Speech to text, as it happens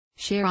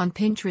Share on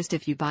Pinterest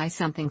if you buy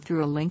something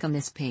through a link on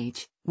this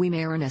page, we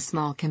may earn a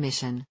small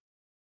commission.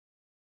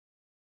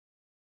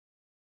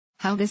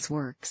 How this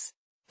works.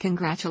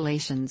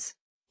 Congratulations!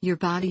 Your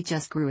body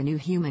just grew a new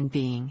human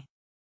being.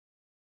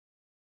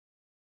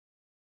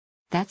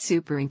 That's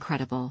super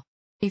incredible.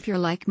 If you're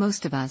like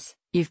most of us,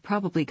 you've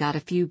probably got a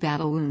few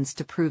battle wounds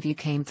to prove you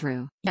came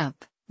through. Yup,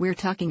 we're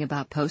talking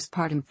about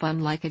postpartum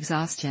fun like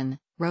exhaustion,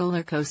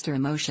 roller coaster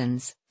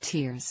emotions,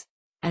 tears,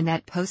 and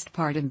that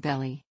postpartum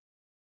belly.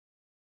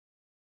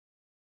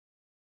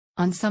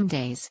 On some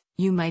days,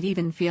 you might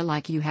even feel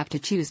like you have to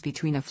choose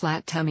between a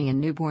flat tummy and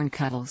newborn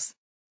cuddles.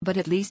 But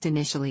at least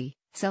initially,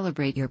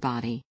 celebrate your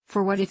body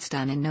for what it's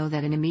done and know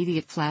that an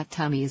immediate flat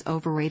tummy is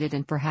overrated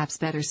and perhaps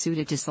better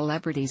suited to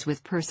celebrities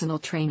with personal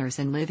trainers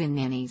and live-in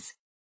nannies.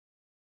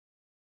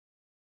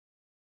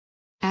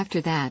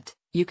 After that,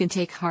 you can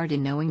take heart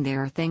in knowing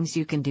there are things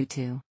you can do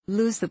to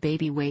lose the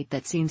baby weight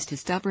that seems to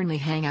stubbornly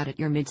hang out at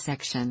your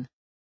midsection.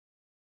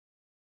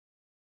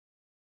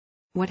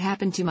 What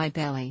happened to my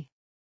belly?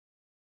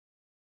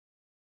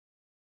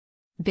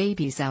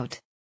 Baby's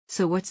out.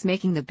 So what's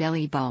making the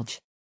belly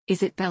bulge?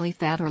 Is it belly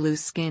fat or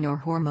loose skin or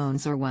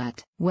hormones or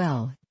what?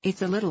 Well,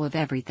 it's a little of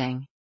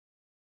everything.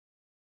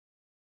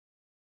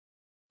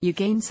 You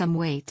gained some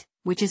weight,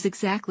 which is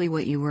exactly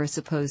what you were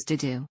supposed to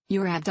do.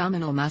 Your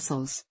abdominal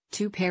muscles,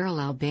 two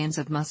parallel bands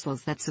of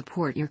muscles that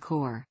support your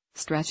core,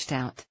 stretched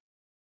out.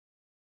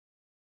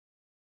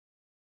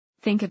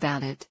 Think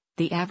about it,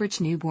 the average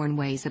newborn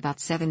weighs about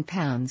 7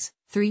 pounds,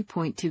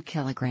 3.2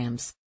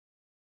 kilograms.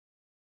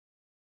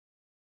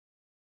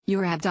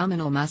 Your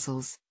abdominal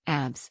muscles,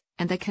 abs,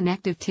 and the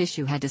connective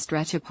tissue had to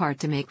stretch apart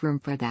to make room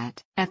for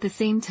that. At the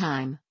same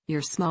time,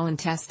 your small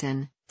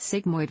intestine,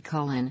 sigmoid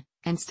colon,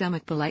 and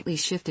stomach politely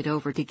shifted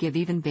over to give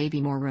even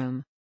baby more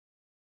room.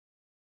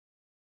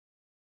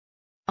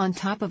 On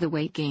top of the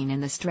weight gain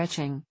and the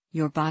stretching,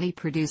 your body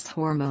produced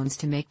hormones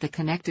to make the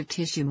connective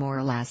tissue more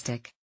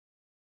elastic.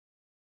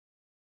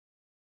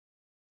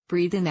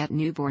 Breathe in that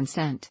newborn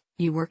scent,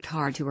 you worked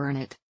hard to earn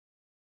it.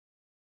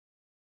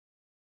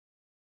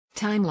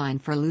 Timeline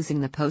for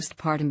losing the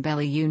postpartum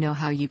belly. You know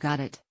how you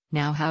got it,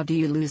 now how do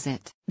you lose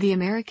it? The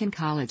American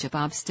College of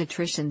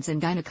Obstetricians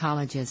and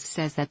Gynecologists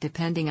says that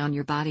depending on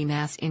your body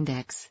mass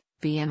index,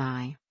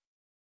 BMI,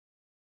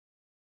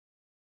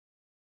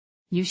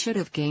 you should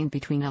have gained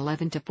between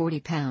 11 to 40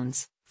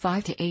 pounds,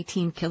 5 to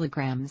 18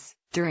 kilograms,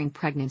 during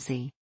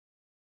pregnancy.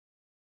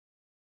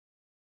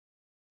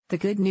 The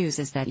good news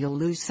is that you'll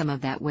lose some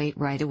of that weight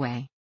right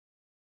away.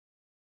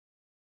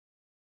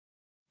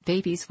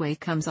 Baby's weight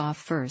comes off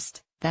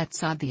first,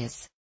 that's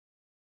obvious.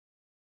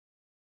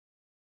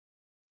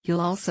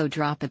 You'll also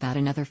drop about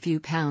another few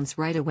pounds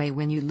right away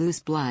when you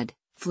lose blood,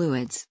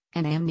 fluids,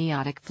 and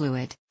amniotic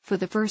fluid. For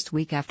the first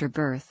week after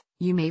birth,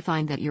 you may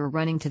find that you're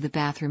running to the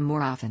bathroom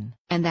more often,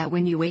 and that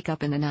when you wake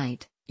up in the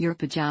night, your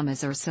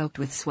pajamas are soaked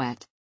with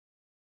sweat.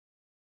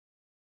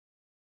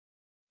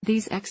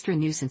 These extra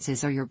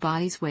nuisances are your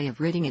body's way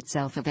of ridding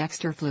itself of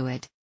extra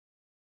fluid.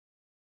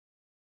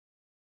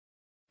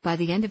 By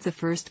the end of the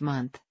first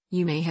month,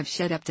 you may have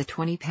shed up to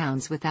 20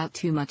 pounds without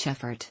too much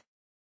effort.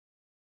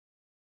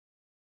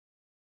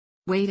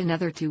 Wait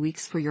another 2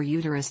 weeks for your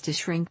uterus to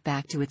shrink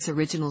back to its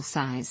original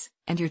size,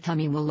 and your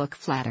tummy will look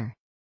flatter.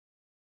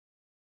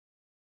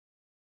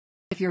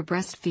 If you're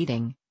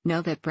breastfeeding,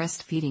 know that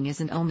breastfeeding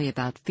isn't only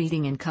about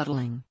feeding and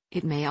cuddling,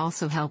 it may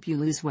also help you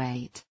lose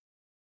weight.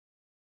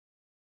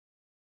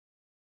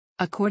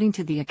 According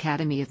to the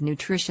Academy of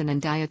Nutrition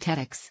and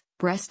Dietetics,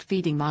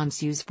 breastfeeding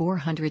moms use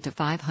 400 to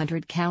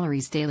 500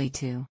 calories daily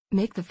to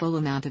make the full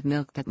amount of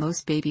milk that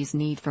most babies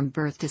need from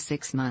birth to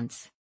 6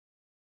 months.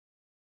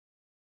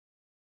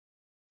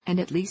 And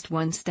at least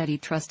one study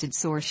trusted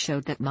source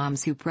showed that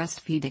moms who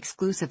breastfeed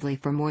exclusively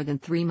for more than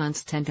 3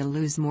 months tend to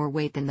lose more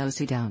weight than those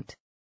who don't.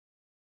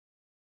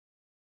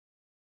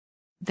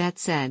 That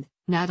said,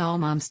 not all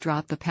moms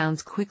drop the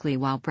pounds quickly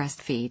while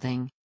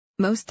breastfeeding.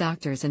 Most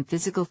doctors and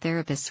physical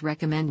therapists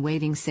recommend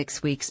waiting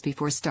 6 weeks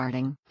before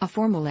starting a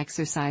formal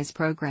exercise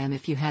program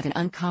if you had an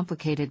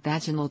uncomplicated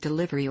vaginal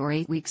delivery or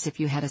 8 weeks if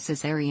you had a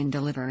cesarean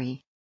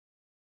delivery.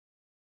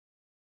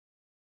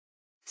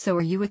 So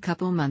are you a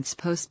couple months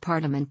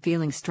postpartum and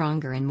feeling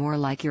stronger and more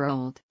like your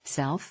old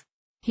self?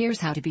 Here's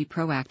how to be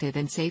proactive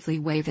and safely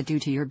wave adieu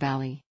to your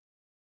belly.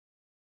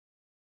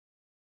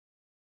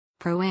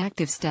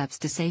 Proactive steps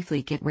to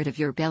safely get rid of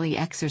your belly.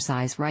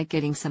 Exercise right.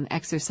 Getting some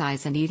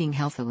exercise and eating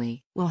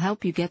healthily will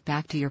help you get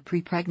back to your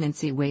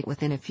pre-pregnancy weight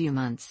within a few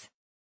months.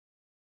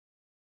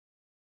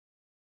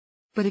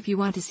 But if you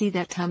want to see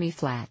that tummy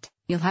flat,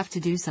 you'll have to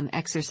do some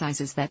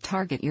exercises that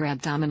target your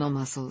abdominal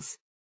muscles.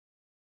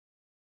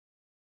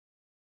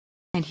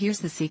 And here's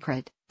the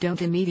secret,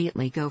 don't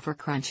immediately go for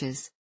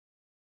crunches.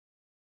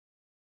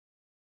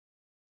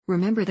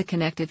 Remember the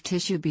connective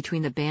tissue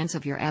between the bands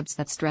of your abs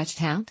that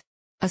stretched out?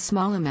 A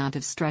small amount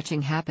of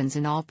stretching happens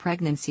in all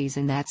pregnancies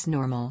and that's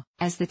normal.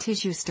 As the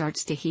tissue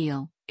starts to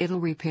heal, it'll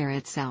repair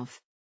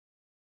itself.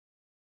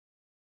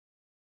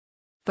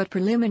 But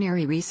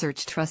preliminary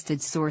research trusted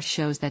source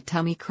shows that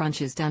tummy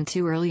crunches done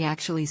too early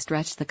actually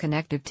stretch the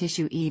connective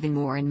tissue even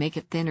more and make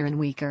it thinner and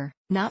weaker,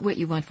 not what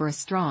you want for a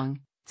strong,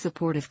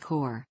 supportive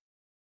core.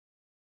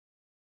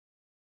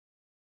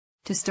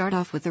 To start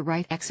off with the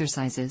right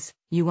exercises,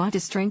 you want to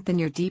strengthen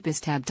your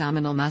deepest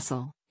abdominal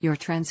muscle, your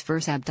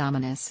transverse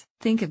abdominis.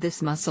 Think of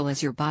this muscle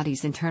as your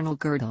body's internal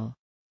girdle.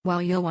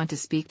 While you'll want to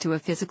speak to a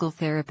physical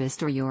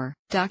therapist or your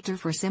doctor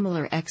for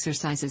similar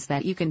exercises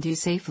that you can do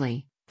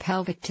safely,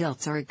 pelvic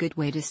tilts are a good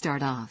way to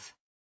start off.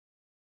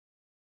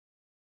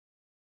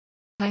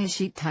 Tie a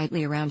sheet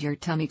tightly around your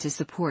tummy to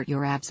support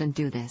your abs and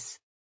do this.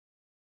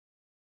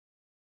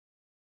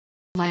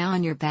 Lie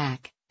on your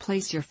back,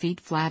 place your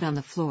feet flat on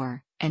the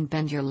floor, and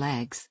bend your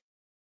legs.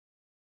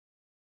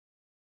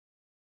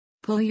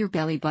 Pull your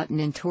belly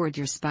button in toward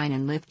your spine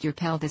and lift your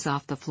pelvis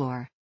off the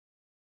floor.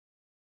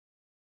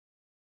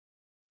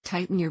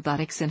 Tighten your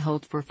buttocks and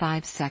hold for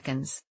 5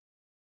 seconds.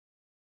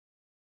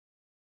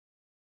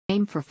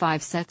 Aim for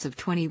 5 sets of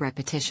 20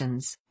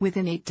 repetitions.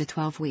 Within 8 to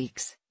 12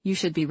 weeks, you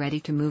should be ready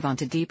to move on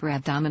to deeper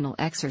abdominal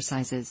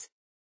exercises.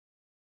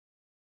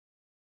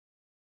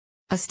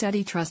 A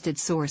study trusted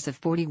source of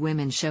 40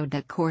 women showed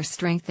that core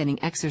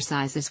strengthening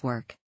exercises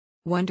work.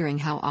 Wondering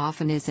how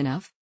often is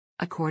enough?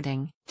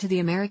 According to the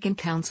American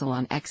Council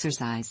on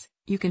Exercise,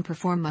 you can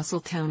perform muscle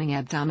toning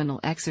abdominal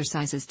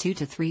exercises 2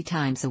 to 3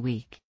 times a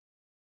week.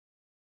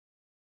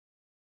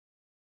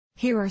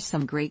 Here are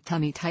some great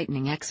tummy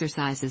tightening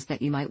exercises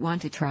that you might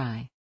want to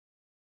try.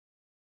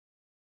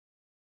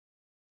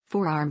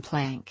 Forearm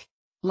plank.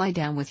 Lie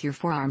down with your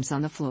forearms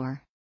on the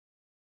floor.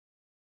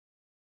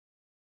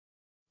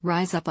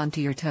 Rise up onto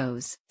your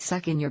toes.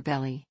 Suck in your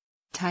belly.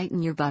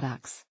 Tighten your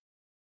buttocks.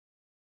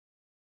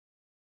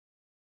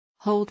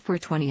 Hold for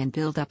 20 and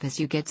build up as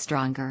you get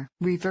stronger.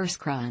 Reverse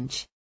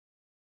crunch.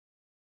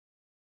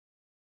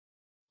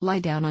 Lie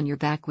down on your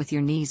back with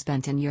your knees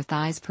bent and your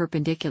thighs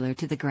perpendicular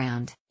to the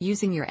ground.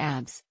 Using your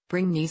abs,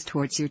 bring knees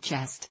towards your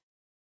chest.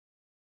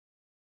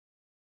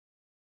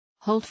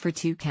 Hold for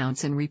 2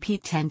 counts and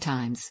repeat 10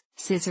 times.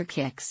 Scissor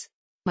kicks.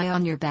 Lie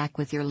on your back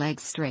with your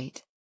legs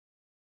straight.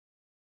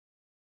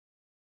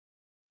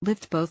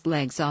 Lift both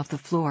legs off the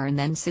floor and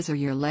then scissor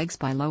your legs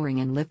by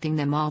lowering and lifting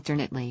them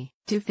alternately.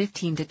 Do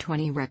 15 to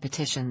 20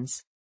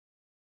 repetitions.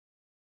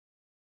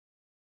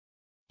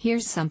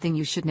 Here's something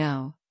you should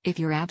know. If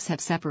your abs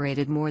have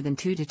separated more than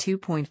 2 to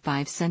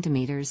 2.5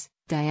 centimeters,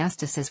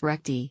 diastasis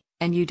recti,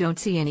 and you don't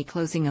see any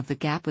closing of the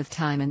gap with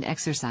time and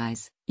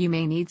exercise, you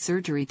may need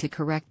surgery to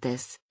correct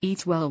this.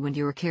 Eat well when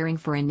you're caring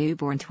for a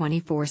newborn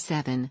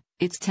 24/7.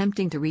 It's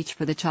tempting to reach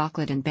for the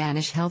chocolate and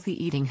banish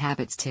healthy eating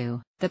habits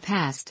to the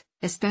past,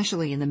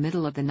 especially in the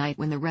middle of the night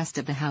when the rest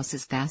of the house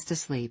is fast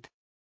asleep.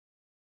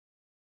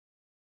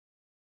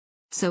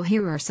 So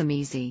here are some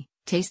easy,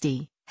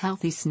 tasty,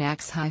 healthy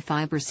snacks.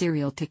 High-fiber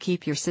cereal to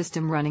keep your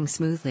system running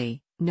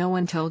smoothly. No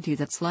one told you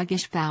that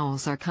sluggish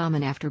bowels are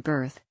common after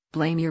birth.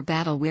 Blame your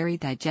battle-weary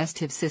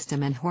digestive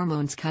system and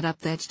hormones. Cut up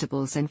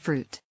vegetables and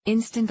fruit.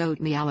 Instant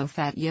oatmeal,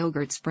 low-fat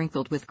yogurt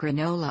sprinkled with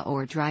granola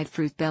or dried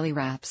fruit. Belly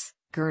wraps,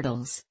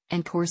 girdles,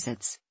 and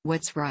corsets.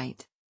 What's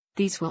right?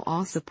 These will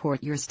all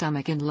support your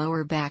stomach and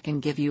lower back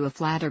and give you a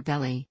flatter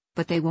belly,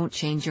 but they won't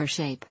change your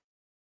shape.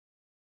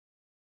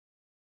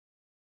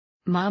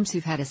 Moms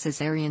who've had a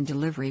cesarean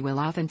delivery will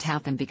often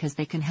tout them because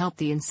they can help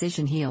the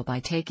incision heal by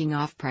taking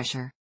off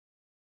pressure.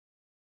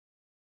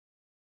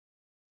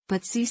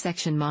 But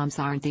C-section moms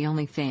aren't the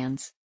only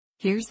fans.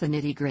 Here's the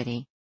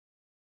nitty-gritty.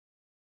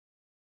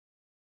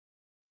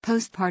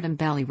 Postpartum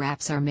belly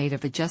wraps are made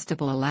of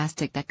adjustable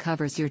elastic that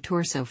covers your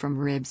torso from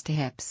ribs to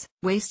hips.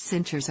 Waist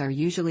cinchers are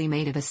usually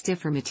made of a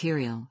stiffer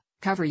material,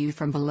 cover you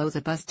from below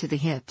the bust to the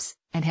hips,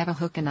 and have a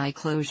hook and eye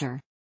closure.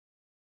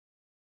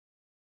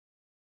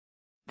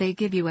 They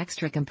give you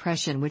extra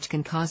compression which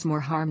can cause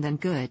more harm than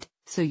good,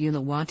 so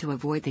you'll want to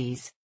avoid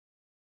these.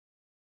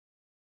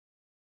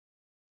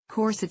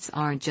 Corsets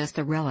aren't just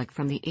a relic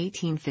from the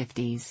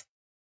 1850s.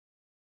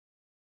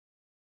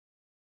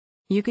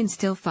 You can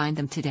still find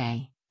them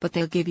today, but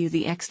they'll give you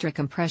the extra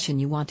compression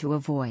you want to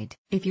avoid.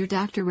 If your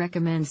doctor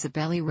recommends a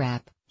belly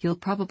wrap, you'll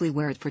probably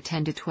wear it for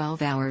 10 to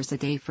 12 hours a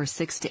day for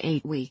 6 to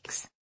 8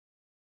 weeks.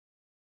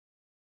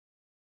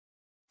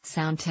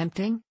 Sound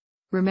tempting?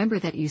 Remember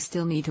that you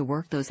still need to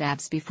work those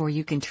abs before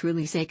you can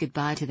truly say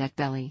goodbye to that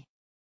belly.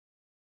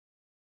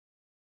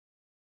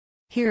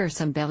 Here are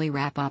some belly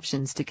wrap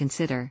options to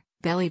consider.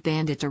 Belly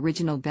Bandit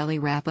Original Belly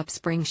Wrap Up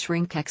Spring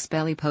Shrink X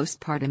Belly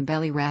Postpartum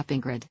Belly Wrap.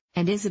 Ingrid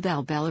and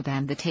Isabel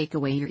Bellaband. The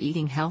takeaway: you're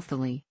eating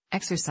healthily,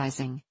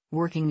 exercising,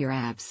 working your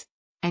abs,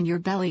 and your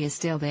belly is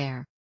still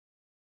there.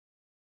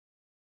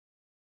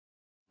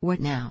 What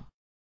now?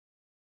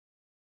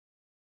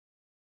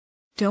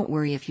 Don't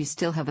worry if you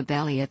still have a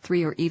belly at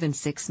 3 or even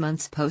 6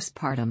 months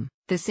postpartum.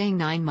 The saying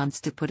 9 months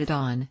to put it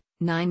on,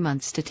 9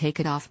 months to take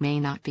it off may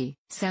not be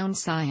sound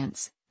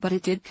science, but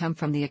it did come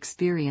from the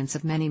experience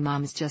of many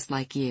moms just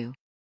like you.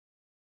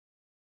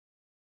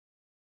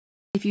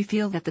 If you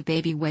feel that the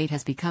baby weight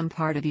has become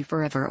part of you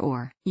forever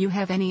or you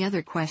have any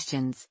other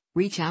questions,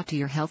 reach out to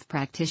your health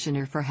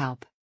practitioner for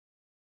help.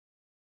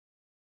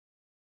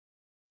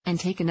 And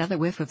take another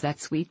whiff of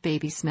that sweet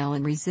baby smell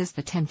and resist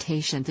the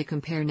temptation to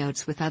compare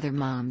notes with other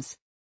moms.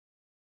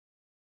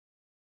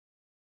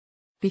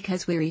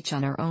 Because we're each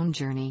on our own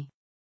journey.